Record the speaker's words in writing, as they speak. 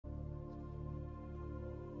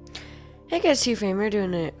Hey guys, TBFlameYT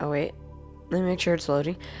doing it. Oh wait, let me make sure it's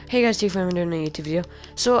loading. Hey guys, TBFlameYT doing a YouTube video.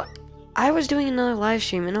 So I was doing another live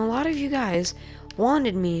stream, and a lot of you guys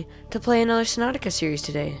wanted me to play another Subnautica series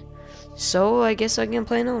today. So I guess I can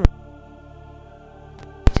play another one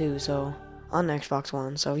too. So on Xbox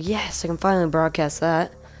One. So yes, I can finally broadcast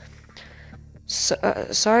that. So,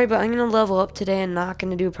 sorry, but I'm gonna level up today. I'm not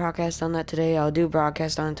gonna do a broadcast on that today. I'll do a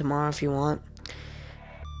broadcast on it tomorrow if you want.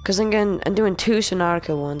 Cause I'm doing 2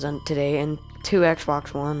 Subnautica ones on today and 2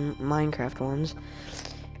 Xbox One Minecraft ones.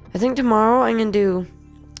 I think tomorrow I'm gonna do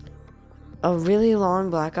a really long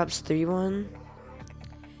Black Ops 3 one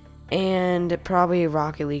and probably a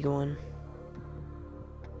Rocket League one.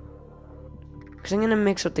 Cause I'm gonna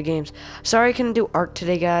mix up the games. Sorry I couldn't do Ark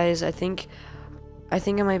today, guys. I think I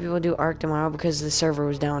might be able to do Ark tomorrow because the server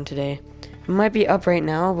was down today. It might be up right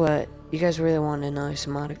now, but you guys really wanted another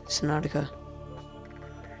Subnautica.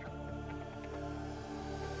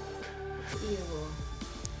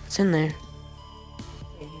 It's in there.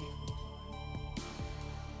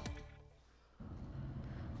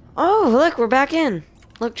 Oh, look, we're back in.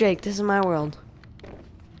 Look, Jake, this is my world.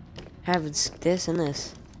 Have this and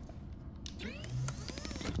this.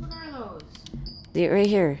 What are those? Right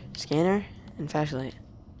here, scanner and flashlight.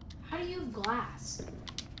 How do you have glass?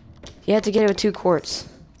 You have to get it with 2 quartz.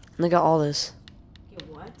 Look at all this. Get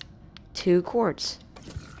what? 2 quartz.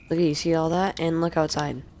 Look at you, see all that? And look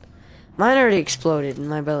outside. Mine already exploded, and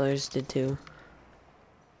my brother's did too.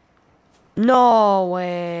 No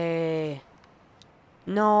way.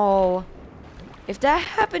 No. If that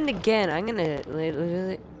happened again, I'm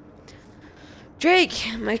gonna... Drake,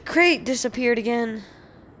 my crate disappeared again.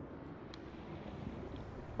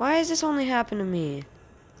 Why has this only happened to me?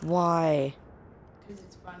 Why? Because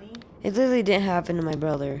it's funny. It literally didn't happen to my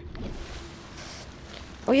brother.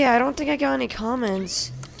 Oh yeah, I don't think I got any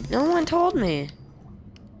comments. No one told me.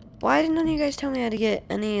 Why did none of you guys tell me how to get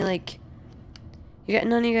any, like...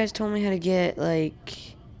 none of you guys told me how to get,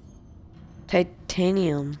 like...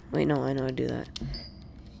 titanium. Wait, no, I know how to do that.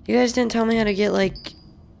 You guys didn't tell me how to get, like...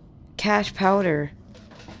 cash powder.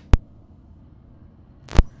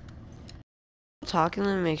 Talking?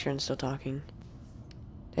 Let me make sure I'm still talking.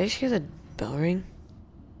 Did I just hear the bell ring?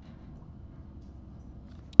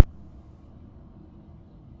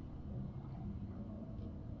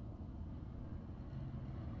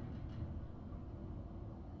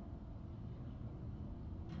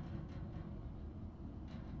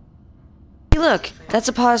 Hey, look, that's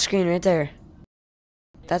a pause screen right there.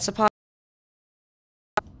 That's a pause.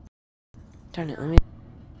 Turn it, let me.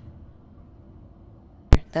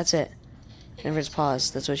 That's it. Whenever it's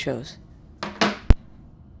paused, that's what it shows.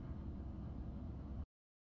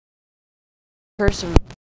 Person.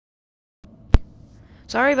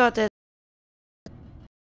 Sorry about that.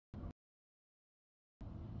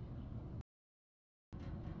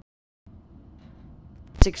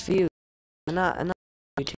 6 views. I'm not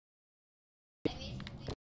YouTube.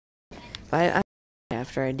 I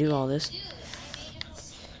after I do all this.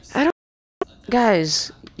 I don't, guys.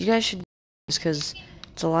 You guys should do this because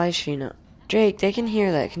it's a live stream now. Drake, they can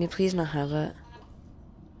hear that. Can you please not have that?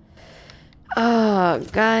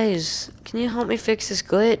 Guys, can you help me fix this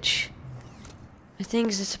glitch? My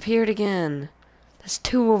things disappeared again. That's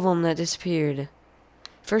 2 of them that disappeared.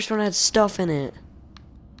 First one had stuff in it.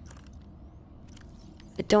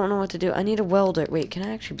 I don't know what to do. I need a welder. Wait, can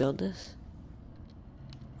I actually build this?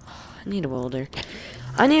 I need a welder.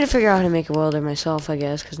 I need to figure out how to make a welder myself, I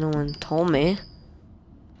guess, because no one told me.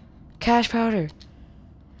 Cash powder.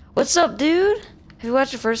 What's up, dude? Have you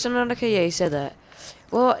watched the first Subnautica? Yeah, you said that.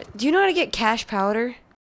 Well, do you know how to get cash powder?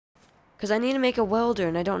 Because I need to make a welder,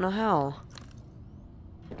 and I don't know how.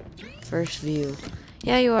 First view.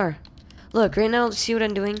 Yeah, you are. Look, right now, see what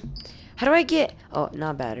I'm doing? How do I get... Oh,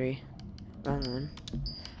 not battery. Wrong one.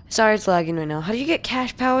 Sorry, it's lagging right now. How do you get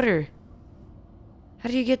cash powder? How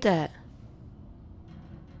do you get that?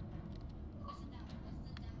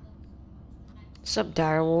 Sup,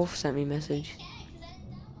 Direwolf sent me a message.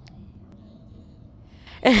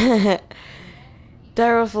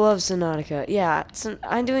 Direwolf loves Subnautica. Yeah,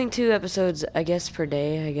 I'm doing 2 episodes, I guess, per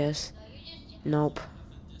day, I guess. Nope.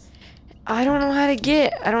 I don't know how to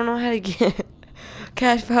get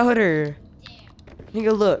cash powder. Let me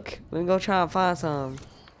go look. Let me go try and find some.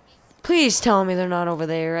 Please tell me they're not over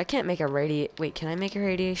there. I can't make a wait, can I make a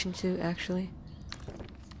radiation suit, actually?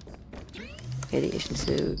 Radiation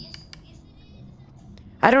suit.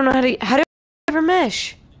 I don't know how do I ever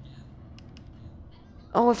mesh?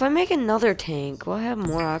 Oh, if I make another tank, will I have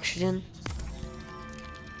more oxygen?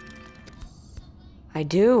 I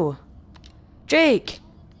do. Jake!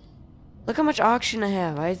 Look how much oxygen I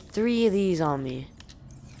have. I have 3 of these on me.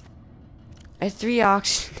 I had 3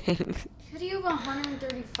 oxygen tanks. How do you have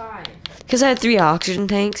 135? Because I had 3 oxygen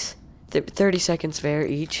tanks. 30 seconds spare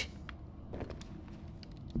each.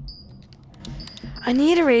 I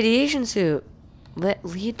need a radiation suit.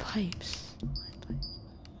 Lead pipes.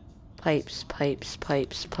 Pipes.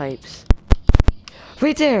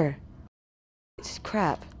 Right there! It's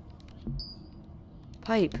crap.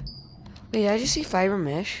 Pipe. Wait, did I just see fiber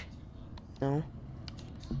mesh? No.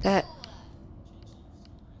 That.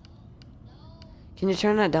 Can you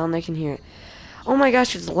turn that down? I can hear it. Oh my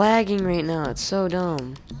gosh, it's lagging right now. It's so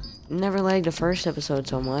dumb. It never lagged the first episode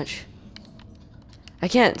so much. I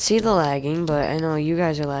can't see the lagging, but I know you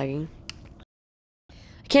guys are lagging.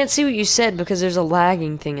 I can't see what you said because there's a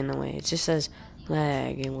lagging thing in the way. It just says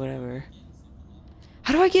lag and whatever.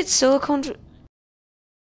 How do I get silicone?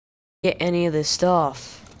 Get any of this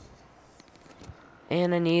stuff?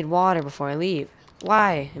 And I need water before I leave.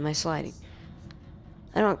 Why am I sliding?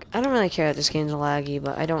 I don't really care that this game's laggy,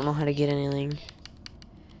 but I don't know how to get anything.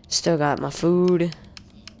 Still got my food.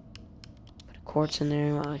 Put a quartz in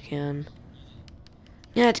there while I can.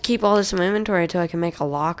 Yeah, I have to keep all this in my inventory until I can make a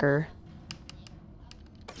locker.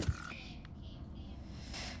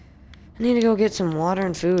 I need to go get some water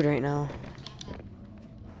and food right now.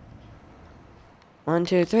 1,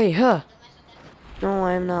 2, 3, huh? No,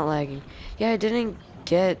 I'm not lagging. Yeah, I didn't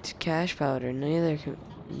get cash powder. Neither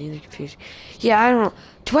confused. Yeah, I don't know.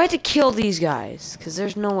 Do I have to kill these guys? Because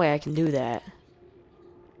there's no way I can do that.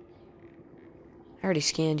 I already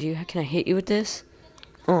scanned you. How can I hit you with this?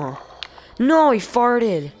 Oh. No, he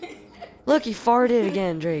farted. Look, he farted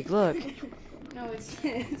again, Drake. Look. No, it's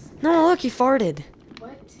this. No, look, he farted.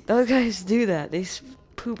 What? Those guys do that. They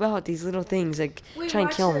poop out these little things that try and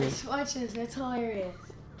kill me. Watch this. That's hilarious.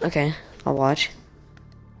 Okay, I'll watch.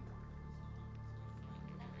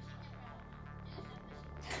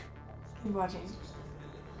 Keep watching.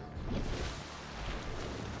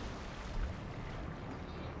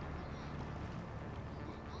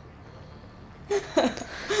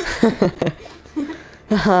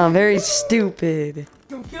 Very stupid.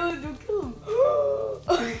 Don't kill him, don't kill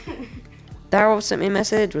him. Daryl sent me a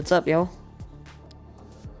message. What's up, yo?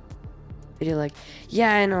 Video like,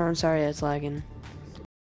 yeah, I know. I'm sorry that's lagging.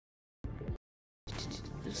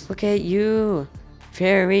 Just look at you,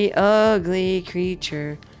 very ugly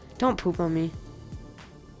creature. Don't poop on me.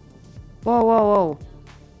 Whoa, whoa, whoa.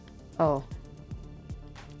 Oh.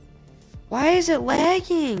 Why is it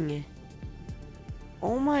lagging?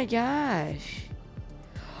 Oh my gosh.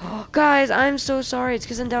 Guys, I'm so sorry. It's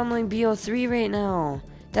because I'm downloading BO3 right now.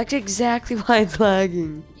 That's exactly why it's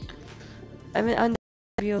lagging. I'm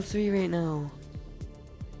BO3 right now.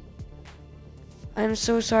 I'm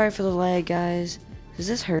so sorry for the lag, guys. Does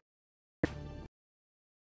this hurt?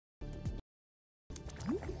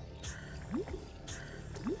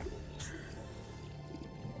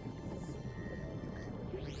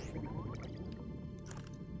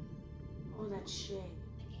 Oh, that's shit.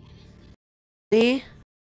 See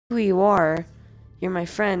who you are. You're my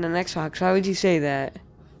friend on Xbox. Why would you say that?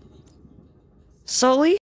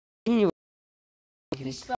 Sully? You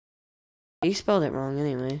spelled it wrong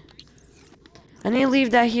anyway. I need to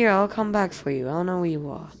leave that here. I'll come back for you. I don't know where you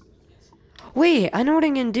are. Wait, I know what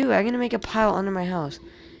I'm gonna do. I'm gonna make a pile under my house.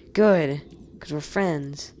 Good. Because we're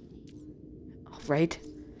friends. Right?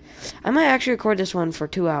 I might actually record this one for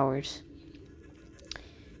 2 hours.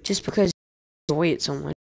 Just because I wait so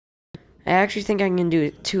much. I actually think I can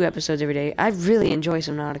do 2 episodes every day. I really enjoy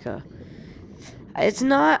Subnautica. It's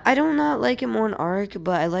not, I do not like it more in Ark,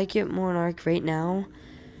 but I like it more in Ark right now.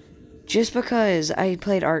 Just because I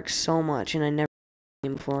played Ark so much and I never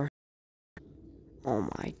played it before. Oh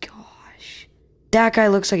my gosh. That guy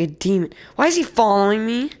looks like a demon. Why is he following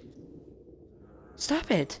me?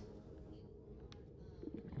 Stop it.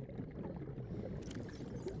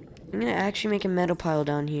 I'm gonna actually make a metal pile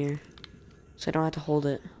down here. So I don't have to hold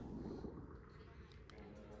it.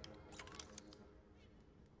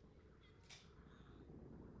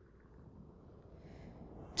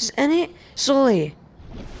 Does any... Sully,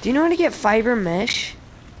 do you know how to get fiber mesh?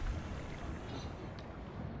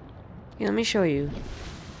 Here, let me show you.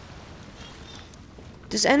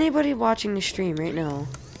 Does anybody watching the stream right now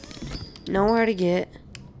know where to get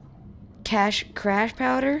crash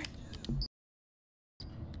powder?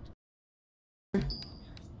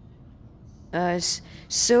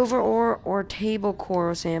 Silver ore or table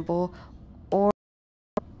coral sample or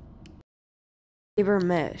fiber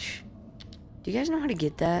mesh. Do you guys know how to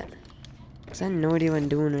get that? Because I have no idea what I'm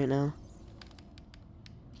doing right now.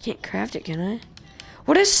 Can't craft it, can I?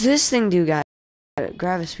 What does this thing do, guys?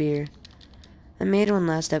 Gravisphere. I made one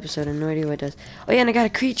last episode. I have no idea what it does. Oh, yeah, and I got a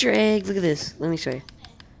creature egg. Look at this. Let me show you.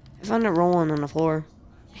 I found it rolling on the floor.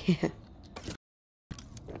 Yeah.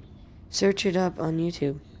 Search it up on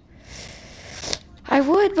YouTube. I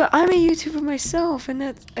would, but I'm a YouTuber myself, and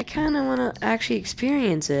I kind of want to actually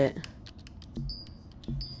experience it.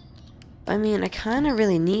 I mean, I kind of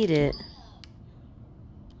really need it.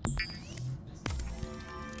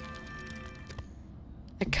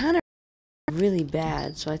 I kind of really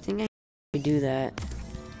bad, so I think I can do that.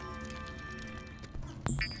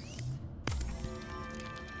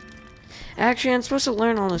 Actually, I'm supposed to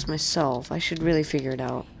learn all this myself. I should really figure it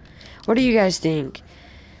out. What do you guys think?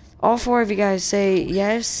 All four of you guys say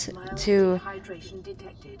yes to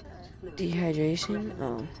dehydration?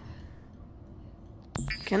 Oh.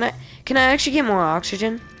 Can I actually get more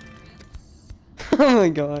oxygen? Oh my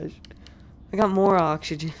gosh. I got more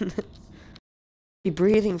oxygen. Be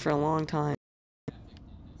breathing for a long time.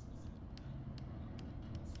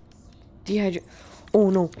 Dehydrate. Oh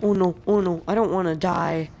no, oh no, oh no. I don't want to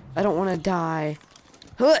die. I don't want to die.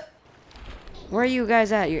 Huh! Where are you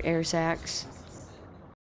guys at, your air sacs?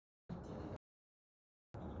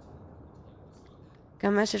 Got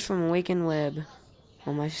a message from Awakened Web.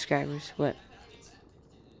 All my subscribers. What?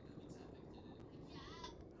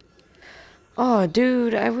 Oh,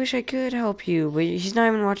 dude, I wish I could help you, but he's not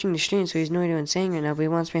even watching the stream, so he's no idea what I'm saying right now, but he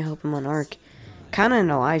wants me to help him on Ark. Kinda in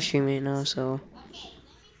a live stream right now, so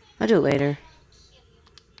I'll do it later.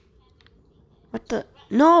 What the?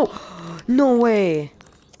 No! No way!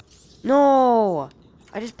 No!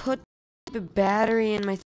 I just put the battery in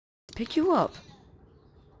my pick you up.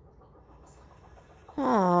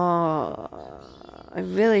 Oh, I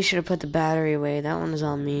really should have put the battery away. That one is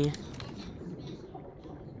on me.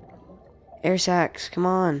 Air sacs, come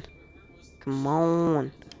on. Come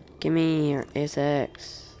on. Give me your air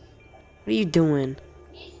sacs. What are you doing?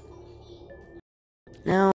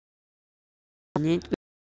 Now, put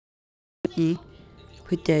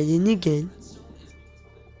that in again.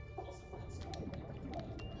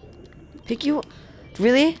 Pick you up.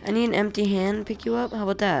 Really? I need an empty hand to pick you up? How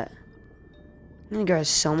about that? I'm gonna grab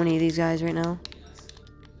so many of these guys right now.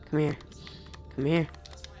 Come here. Come here.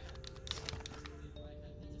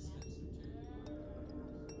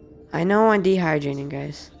 I know I'm dehydrating,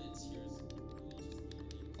 guys.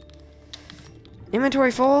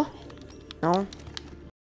 Inventory full? No.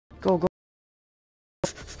 Go, go.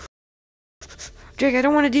 Jake, I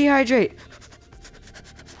don't want to dehydrate.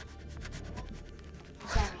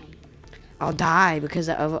 I'll die because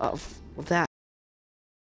of that.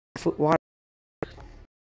 Water.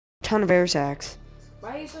 Ton of air sacs.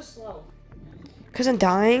 Why are you so slow? Because I'm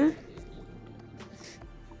dying?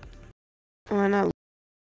 Why not?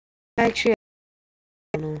 Actually,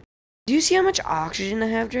 I don't know. Do you see how much oxygen I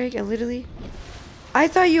have, Drake? I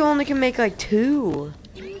thought you only can make like 2.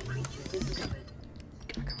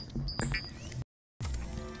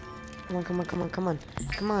 Come on, come on, come on, come on.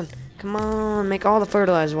 Come on, come on. Make all the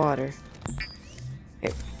fertilized water.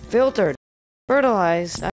 Hey, filtered.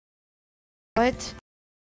 Fertilized. What?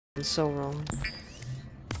 I'm so wrong.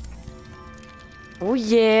 Oh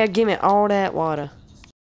yeah, give me all that water.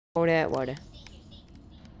 All that water.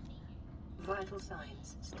 Vital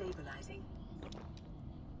signs stabilizing.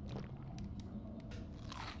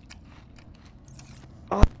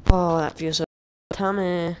 Oh, that feels so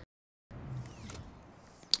tummy.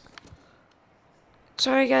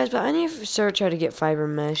 Sorry guys, but I need to search how to get fiber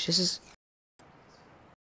mesh. This is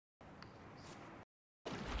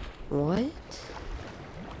what?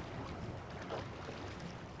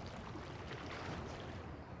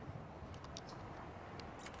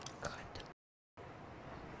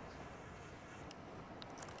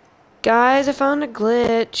 Guys, I found a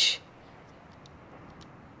glitch.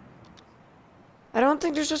 I don't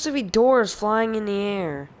think there's supposed to be doors flying in the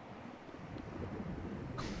air.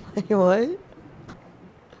 Wait, what?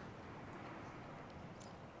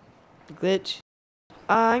 Glitch.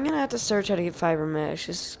 I'm gonna have to search how to get fiber mesh.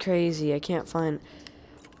 This is crazy. I can't find.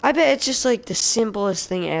 I bet it's just like the simplest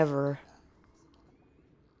thing ever.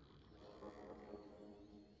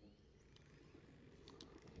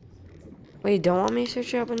 Wait, you don't want me to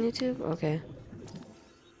search it up on YouTube? Okay.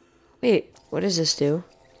 Wait, what does this do?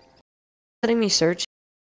 Letting me search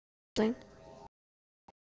thing?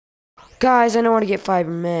 Guys, I know how to get fiber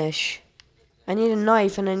mesh. I need a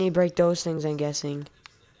knife and I need to break those things, I'm guessing.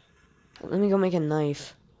 Let me go make a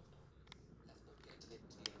knife.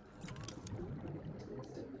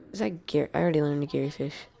 Is that Gary? I already learned the Gary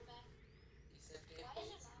fish.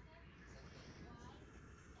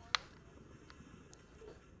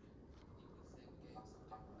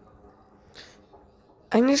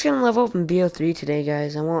 I'm just gonna level up in BO3 today,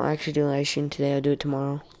 guys. I won't actually do a live stream today. I'll do it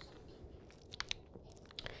tomorrow.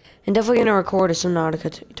 And definitely gonna record a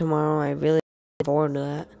Subnautica tomorrow. I really look forward to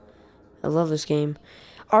that. I love this game.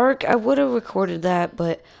 Ark, I would have recorded that,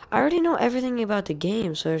 but I already know everything about the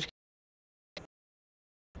game, so there's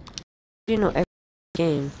you know every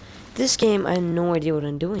game. This game, I have no idea what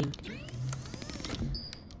I'm doing.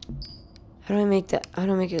 How do I make that? How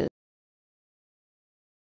do I make it?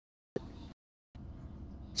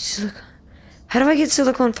 Silicone. How do I get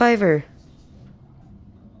silicone fiber?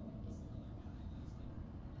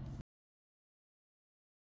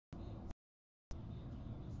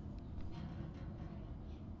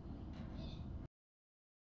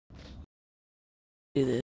 Do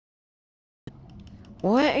this.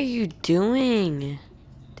 What are you doing?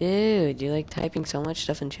 Dude, you're like typing so much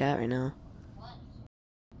stuff in chat right now.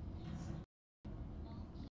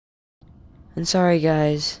 I'm sorry,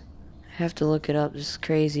 guys. I have to look it up. This is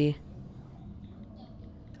crazy.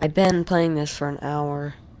 I've been playing this for an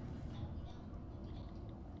hour.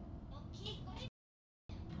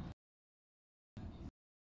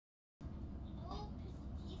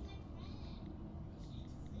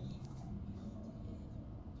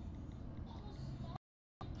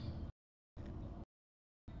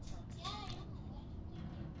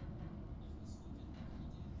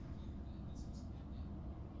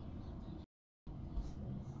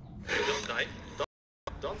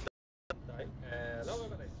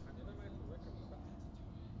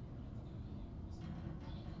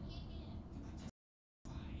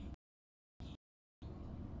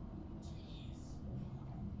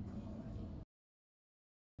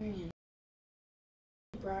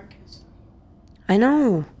 Broadcast. I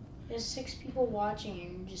know. There's 6 people watching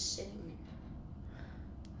and you're just sitting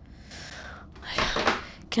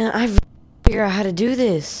Can I figure out how to do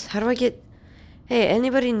this? How do I get... Hey,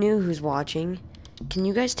 anybody new who's watching, can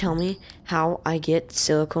you guys tell me how I get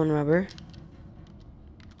silicone rubber?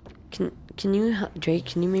 Can you, Drake,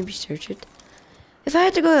 can you maybe search it? If I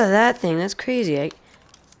had to go to that thing, that's crazy.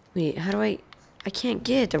 Wait, how do I can't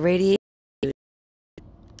get the radiation.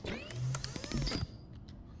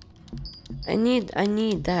 I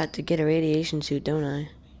need that to get a radiation suit, don't I?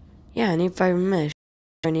 Yeah, I need fiber mesh.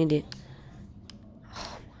 I need it.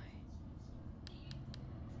 Oh my.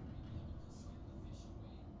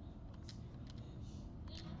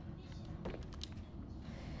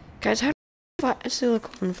 Guys, how do I find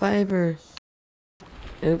silicone fiber?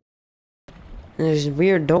 Oop. And there's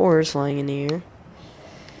weird doors flying in the air.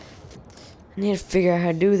 I need to figure out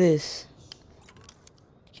how to do this.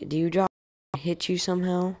 Do you drop hit you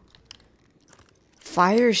somehow?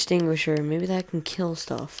 Fire extinguisher, maybe that can kill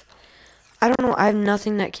stuff. I don't know, I have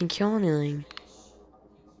nothing that can kill anything.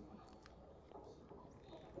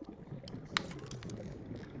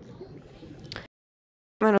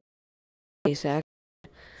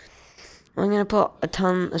 I'm gonna put a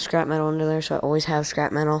ton of scrap metal under there so I always have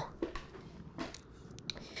scrap metal.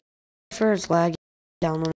 First lag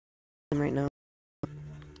downloading right now.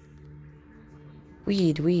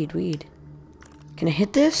 Weed. Can I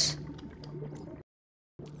hit this?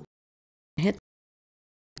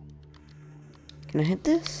 Can I hit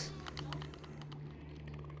this?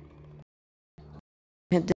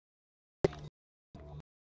 Hit this.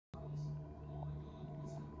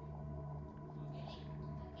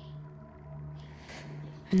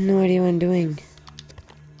 I have no idea what I'm doing.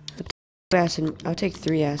 I'll take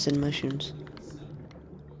 3 acid mushrooms.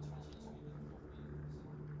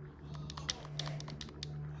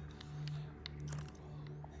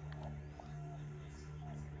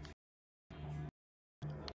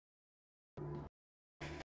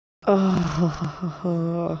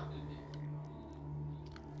 Oh,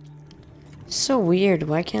 so weird.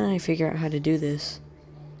 Why can't I figure out how to do this?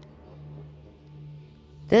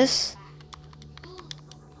 This?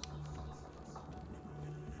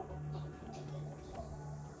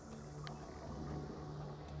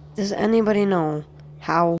 Does anybody know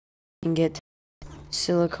how I can get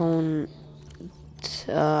silicone?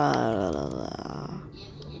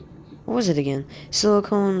 What was it again?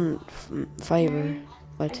 Silicone fiber.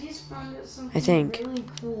 What? I just found out something I think. really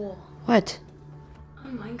cool. What?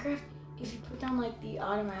 On Minecraft, if you put down like the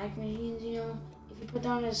automatic machines, you know, if you put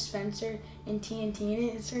down a dispenser and TNT in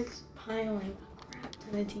it, it starts piling a crap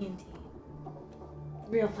ton of TNT.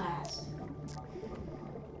 Real fast.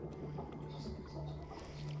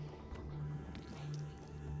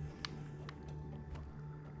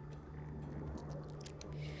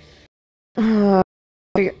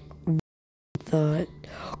 The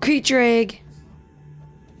creature egg.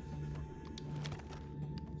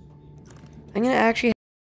 I'm gonna actually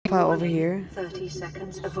have over here. 30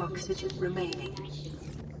 seconds of oxygen remaining.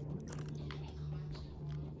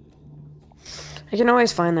 I can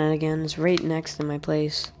always find that again. It's right next to my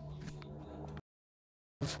place.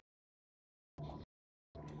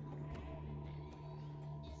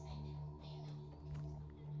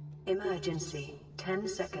 Emergency. 10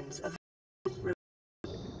 seconds of...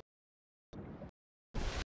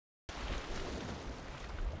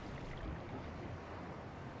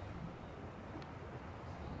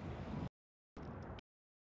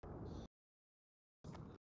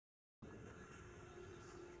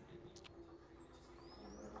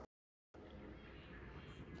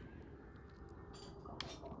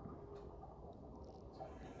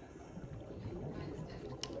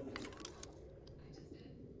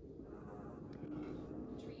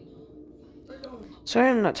 Sorry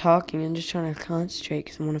I'm not talking, I'm just trying to concentrate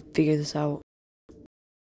because I want to figure this out.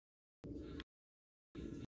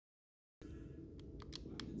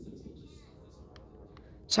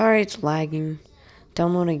 Sorry it's lagging.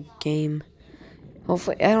 Download a game.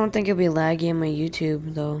 Hopefully, I don't think it'll be laggy on my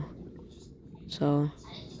YouTube though. So.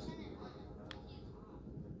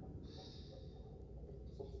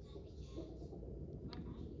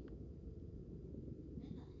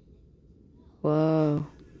 Whoa.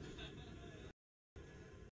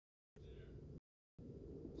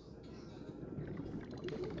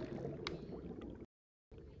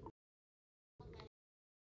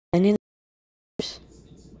 Any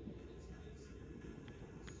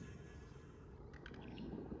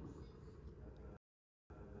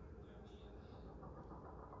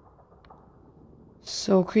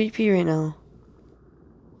so creepy right now.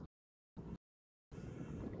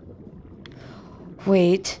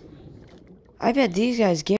 Wait. I bet these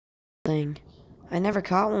guys get thing. I never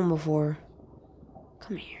caught one before.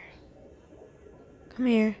 Come here. Come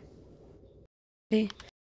here. See?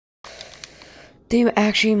 They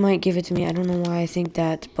actually might give it to me. I don't know why I think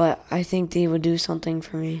that, but I think they would do something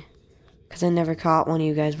for me. Because I never caught one of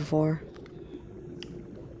you guys before.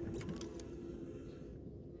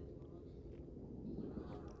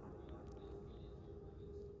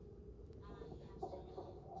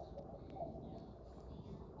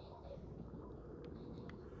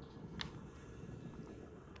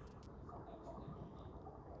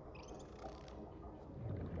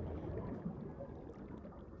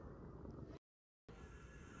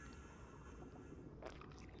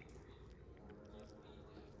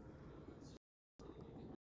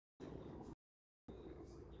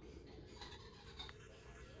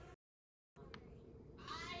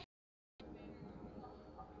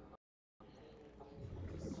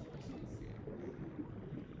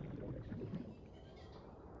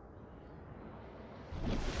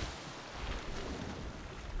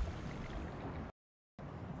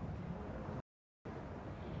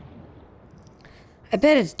 I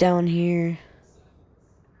bet it's down here.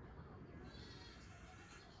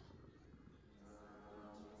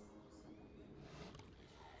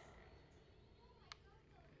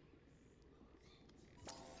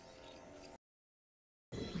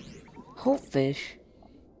 Hopefish.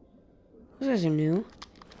 Those guys are new.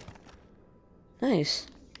 Nice.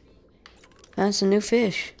 That's a new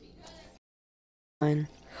fish. Fine.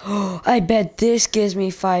 Oh, I bet this gives me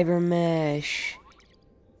fiber mesh.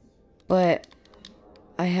 But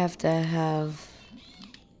I have to have...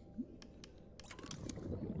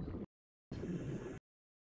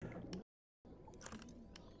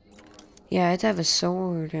 Yeah, I have to have a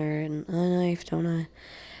sword or a knife, don't I?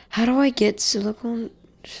 How do I get silicone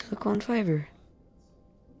fiber?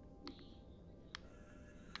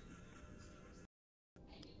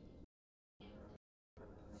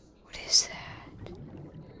 What is that?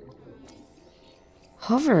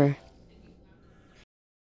 Hover.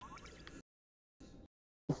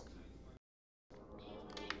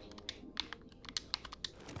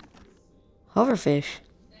 Hoverfish.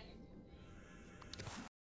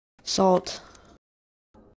 Salt.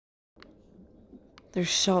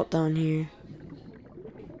 There's salt down here.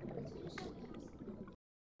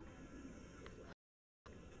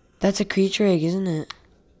 That's a creature egg, isn't it?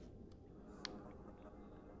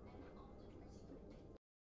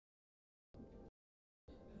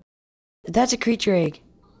 That's a creature egg.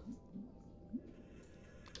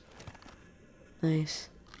 Nice.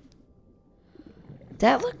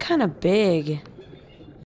 That looked kind of big.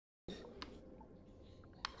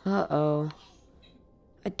 Uh-oh.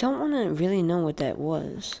 I don't want to really know what that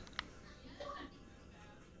was.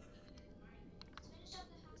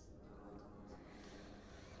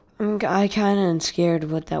 I kind of am scared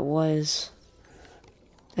of what that was.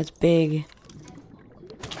 That's big.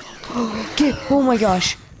 Oh my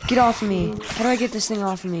gosh. Get off of me. How do I get this thing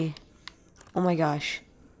off of me? Oh my gosh.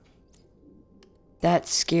 That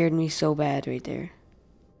scared me so bad right there.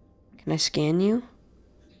 Can I scan you?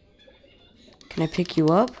 Can I pick you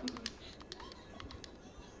up?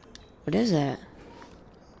 What is that?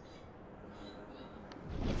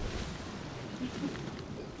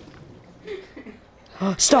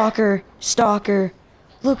 Stalker! Stalker!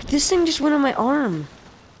 Look, this thing just went on my arm.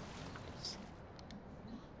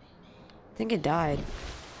 I think it died.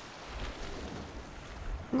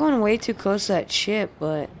 I'm going way too close to that ship,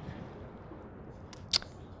 but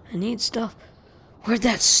I need stuff. Where'd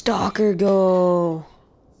that stalker go?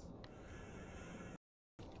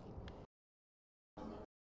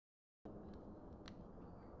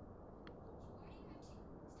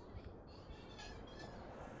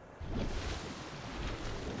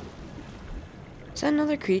 Is that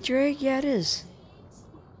another creature egg? Yeah, it is.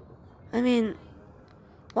 I mean,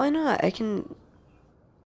 why not? I can...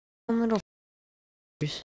 little...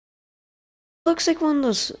 Looks like one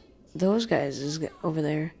of those guys is over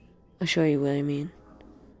there. I'll show you what I mean.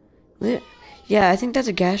 Yeah, I think that's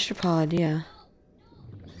a gastropod, yeah.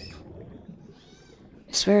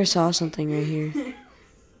 I swear I saw something right here.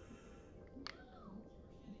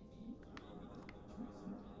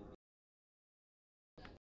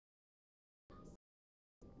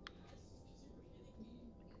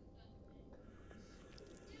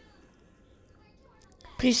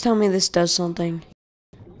 Please tell me this does something.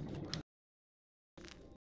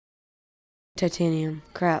 Titanium.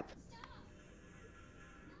 Crap.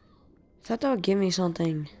 I thought that would give me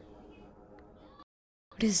something.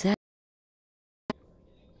 What is that?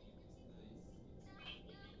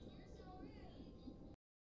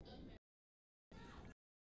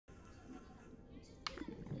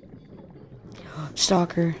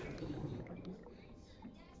 Stalker.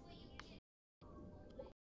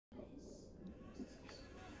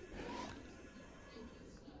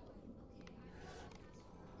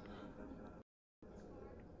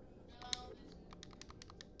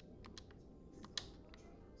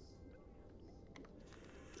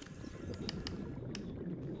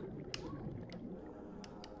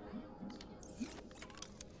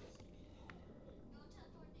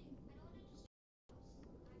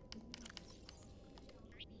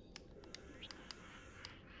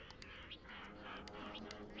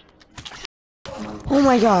 Oh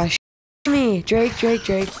my gosh. Me. Drake.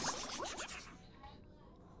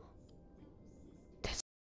 That's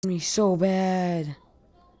me so bad.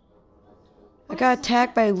 I got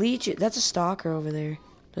attacked by leeches. That's a stalker over there.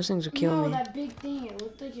 Those things will kill me. No, that big thing. It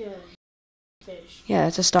looked like a fish. Yeah,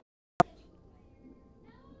 it's a stalker.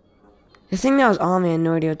 The thing that was on me, I had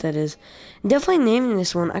no idea what that is. I'm definitely naming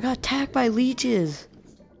this one. I got attacked by leeches.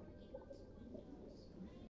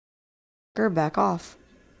 Back off.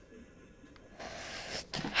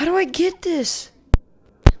 How do I get this?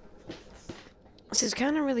 This is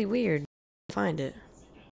kind of really weird. Find it.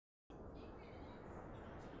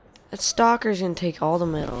 That stalker's gonna take all the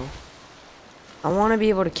metal. I want to be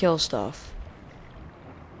able to kill stuff.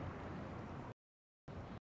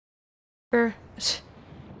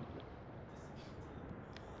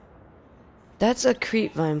 That's a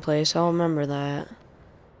creep vine place. I'll remember that.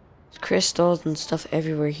 There's crystals and stuff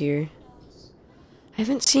everywhere here. I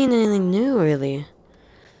haven't seen anything new, really.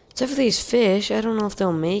 Except for these fish. I don't know if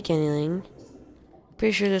they'll make anything.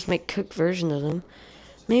 Pretty sure just make cooked versions of them.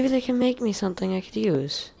 Maybe they can make me something I could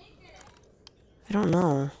use. I don't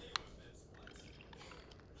know.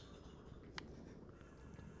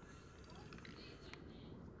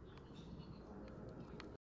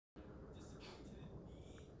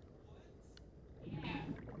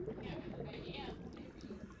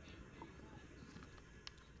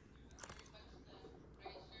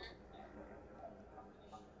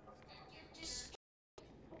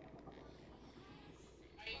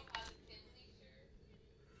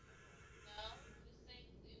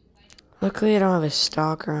 Luckily, I don't have a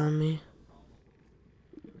stalker on me.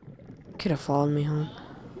 Could have followed me home.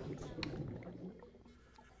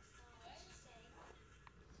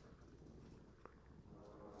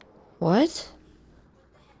 What?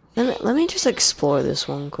 Let me just explore this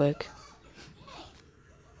one quick.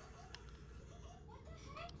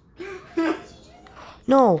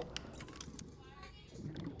 No!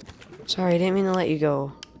 Sorry, I didn't mean to let you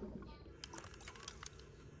go.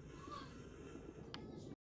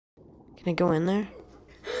 Can I go in there?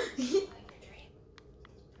 Wait,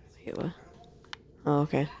 what? Oh,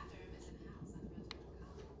 okay.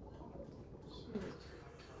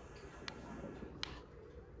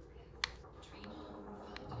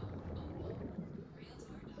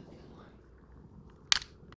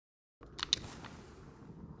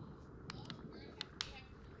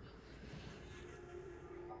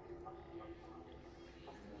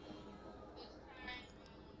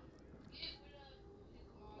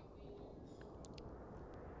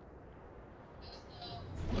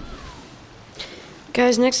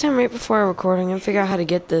 Guys, next time right before I record, I'm gonna figure out how to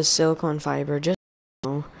get this silicone fiber. Just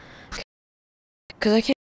know. Because I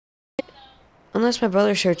can't Unless my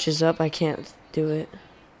brother searches up, I can't do it.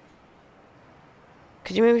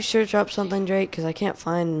 Could you maybe search up something, Drake? Because I can't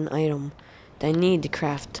find an item that I need to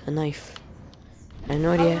craft a knife. I have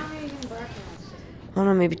no idea. How long are you in broadcast? I don't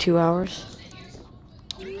know, maybe 2 hours.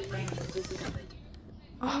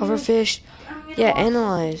 Hoverfish. Yeah,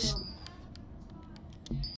 analyze.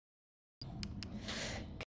 I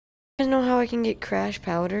don't know how I can get crash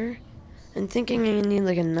powder. I'm thinking I need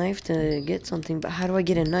like a knife to get something, but how do I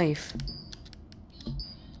get a knife?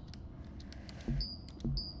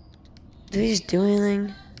 Do these do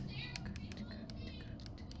anything?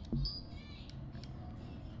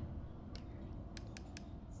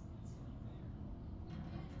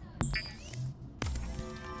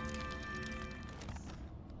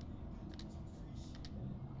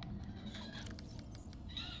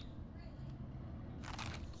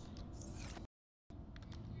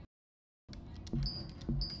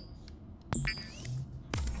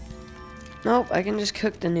 Nope, I can just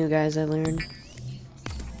cook the new guys I learned.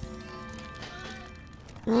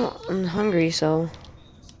 Well, I'm hungry, so...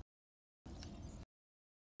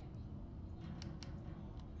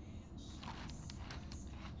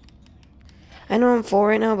 I know I'm full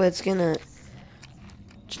right now, but it's gonna...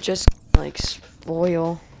 just, like,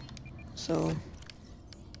 spoil. So...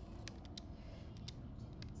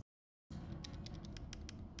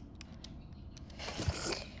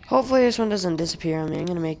 hopefully this one doesn't disappear on me. I'm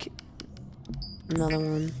gonna make another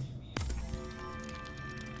one.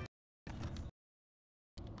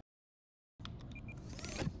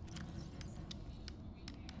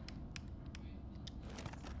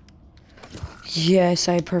 Yes,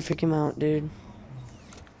 I had perfect amount, dude.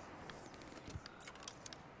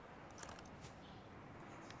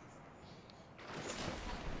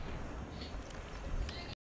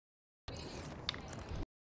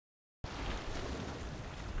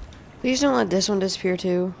 Please don't let this one disappear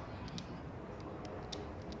too.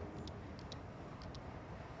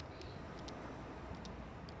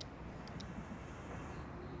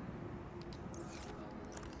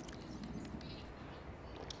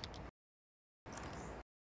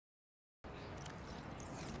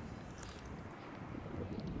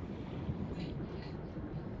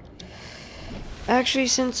 Actually,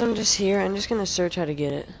 since I'm just here, I'm just gonna search how to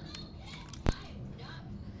get it.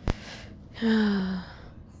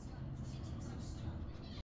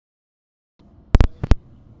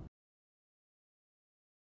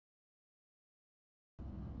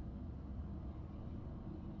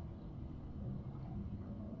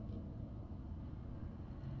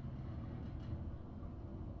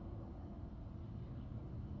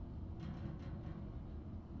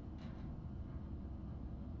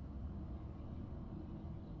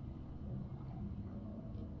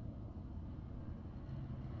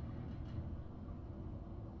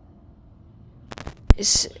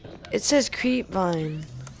 It says creep vine.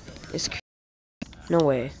 No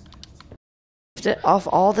way. Off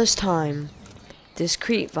all this time, this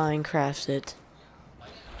creep vine crafts it.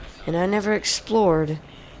 And I never explored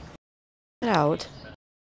it out.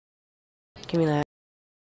 Give me that.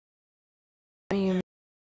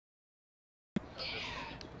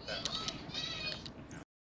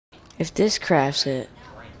 If this crafts it,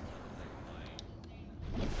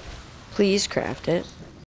 please craft it.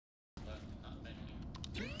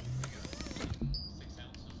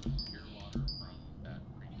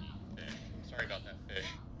 Sorry about that fish.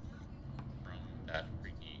 From that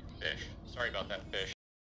freaky fish. Sorry about that fish.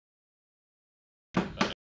 A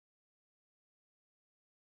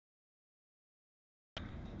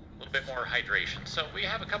little bit more hydration. So we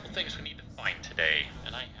have a couple things we need to find today,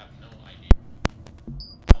 and I have no idea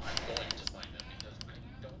how I'm going to find them because I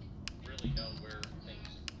don't really know where things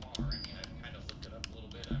are. I mean, I've kind of looked it up a little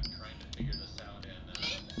bit. I'm trying to figure this out, and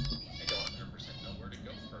I don't 100% know where to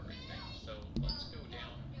go for everything. So let's go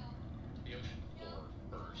down to the ocean floor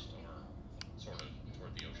first, or sort of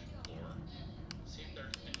toward the ocean floor. See if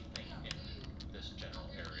there's anything in this general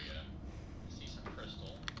area. See some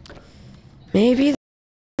crystal. Maybe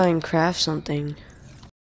I can craft something.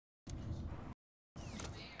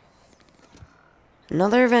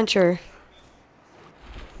 Another adventure.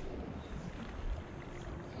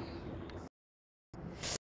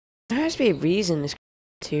 There has to be a reason this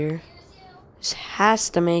is here. This has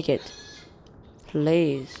to make it.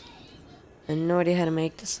 Please. I have no idea how to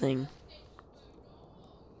make this thing.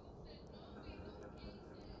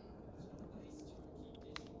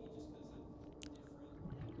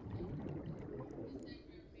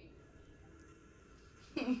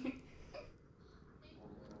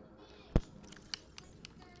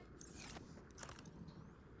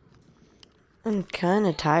 I'm kind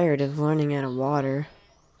of tired of learning out of water.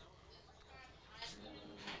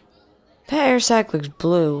 Hey, air sac looks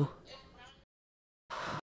blue.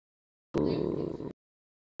 Ooh.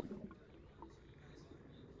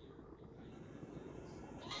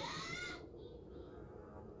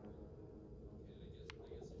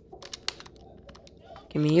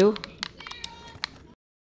 Give me you.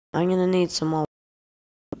 I'm gonna need some more.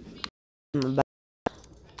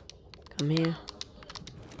 Come here.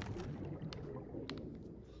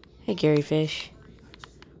 Hey, Gary Fish.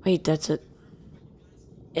 Wait, that's it.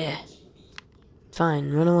 Yeah.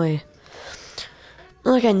 Fine, run away.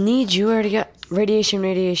 Look, I need you. I already got radiation,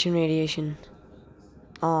 radiation, radiation.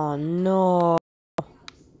 Oh, no.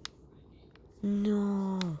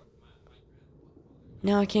 No.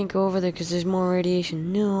 Now I can't go over there because there's more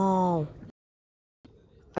radiation. No.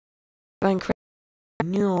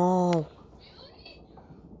 No.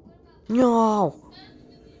 No.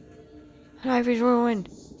 Life is ruined.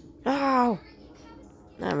 No.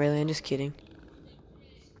 Not really, I'm just kidding.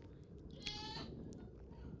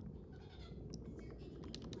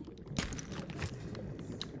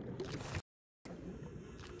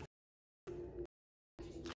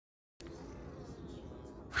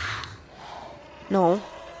 No.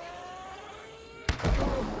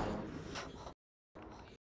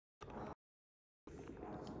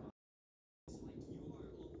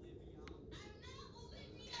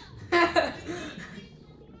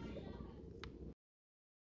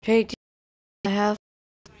 Okay, I have.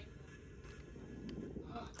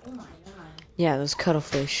 Oh my god. Yeah, those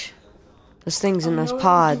cuttlefish. Those things in Oh, those no,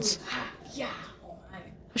 pods. dude. Yeah. Oh my.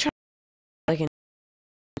 Like, You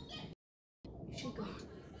should go.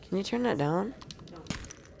 can you turn that down?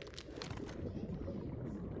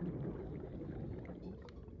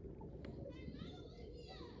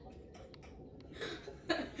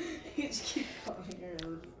 You just keep going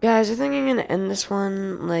around. Guys, I think I'm gonna end this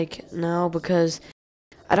one, like, now, because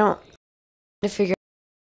I don't to figure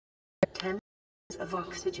 10 of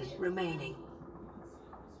oxygen remaining.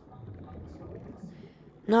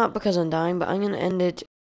 not because I'm dying, but I'm gonna end it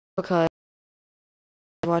because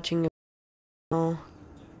I'm watching a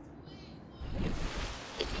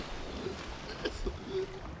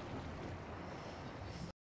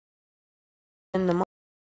and the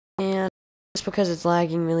and it's because it's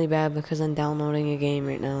lagging really bad because I'm downloading a game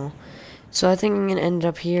right now. So I think I'm gonna end it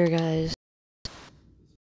up here, guys.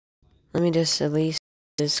 Let me just at least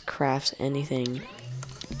just craft anything.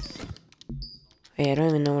 Hey, I don't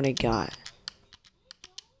even know what I got.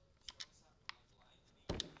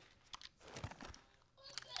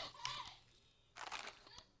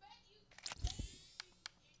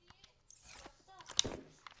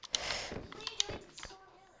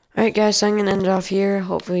 Alright guys, so I'm gonna end it off here.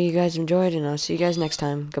 Hopefully you guys enjoyed, and I'll see you guys next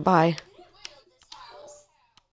time. Goodbye.